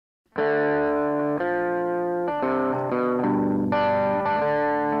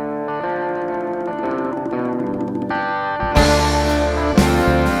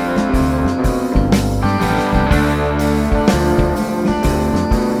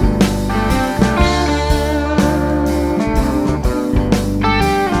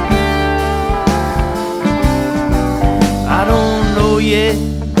yet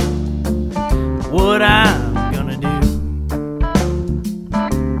what I'm gonna do.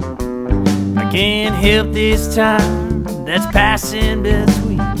 I can't help this time that's passing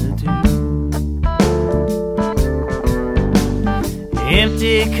between the two.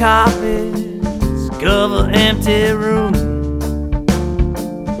 Empty carpets cover empty rooms.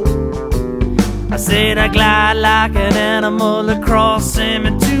 I said I glide like an animal across him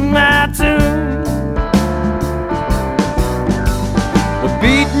into my tomb. Well,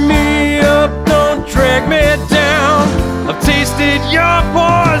 beat me up, don't drag me down. I've tasted your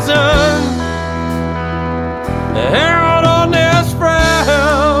poison out on this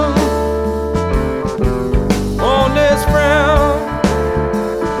ground, on this ground.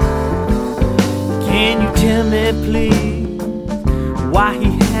 Can you tell me please why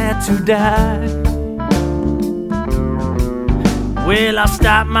he had to die? Well, I'll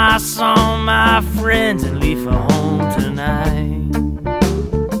stop my song, my friends, and leave for home tonight.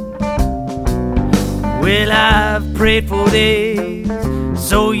 Well, I've prayed for days,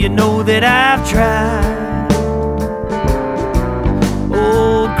 so you know that I've tried.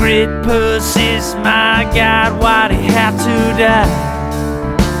 Oh, great persist, my God, why'd he have to die?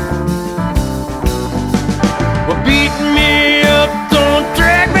 Well, beat me up, don't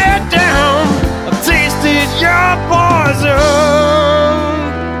drag me down. I've tasted your poison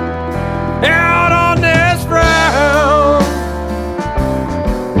out on this ground,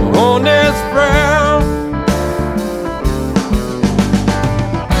 on this ground.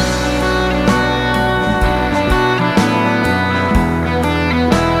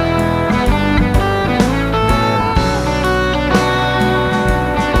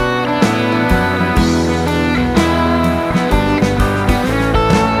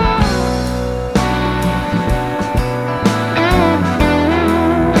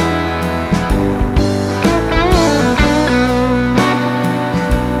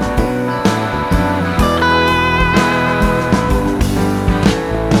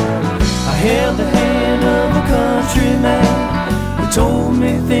 Held the hand of a countryman who told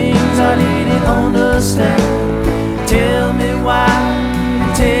me things I didn't understand. Tell me why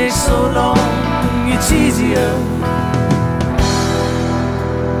it takes so long. It's easier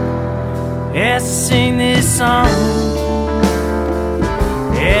as I sing this song,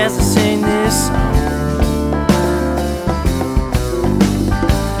 as I sing this song.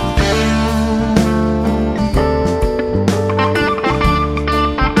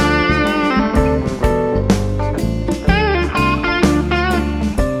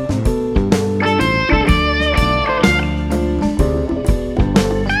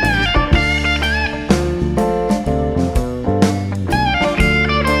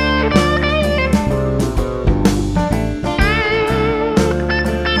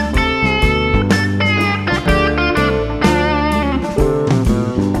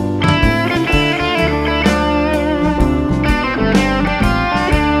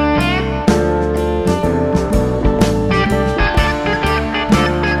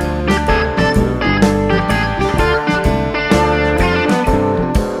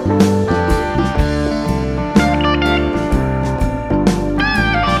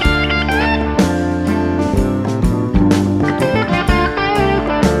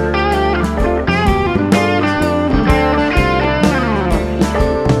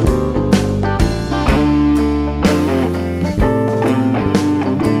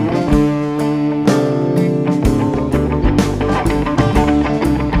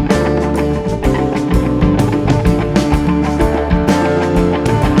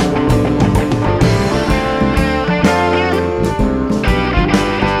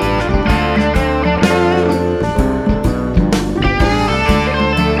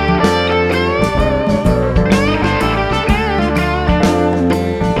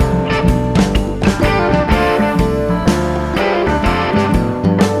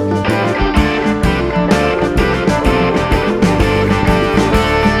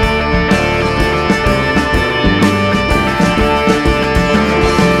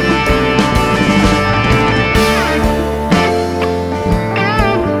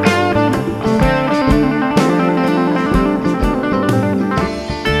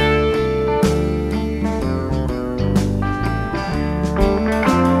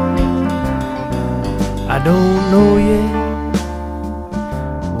 I don't know yet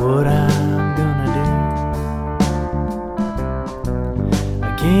what I'm gonna do. I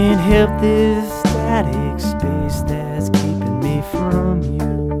can't help this static space that's keeping me from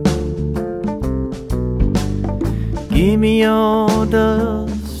you. Give me your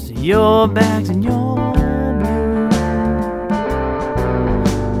dust, your bags and your blue.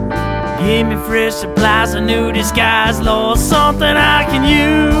 Give me fresh supplies, a new disguise, Lord, something I can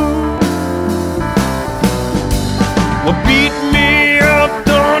use. Well, beat me up,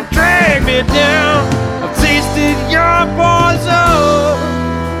 don't drag me down. I've tasted your poison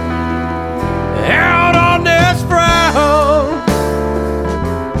out on this frown.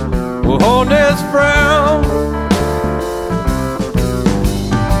 Well, on this frown.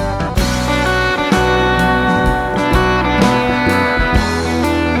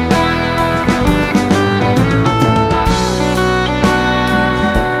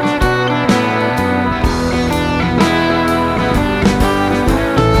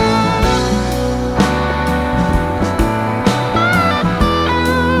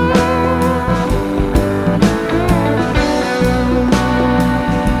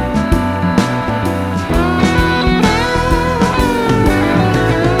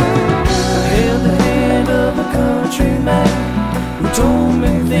 Countryman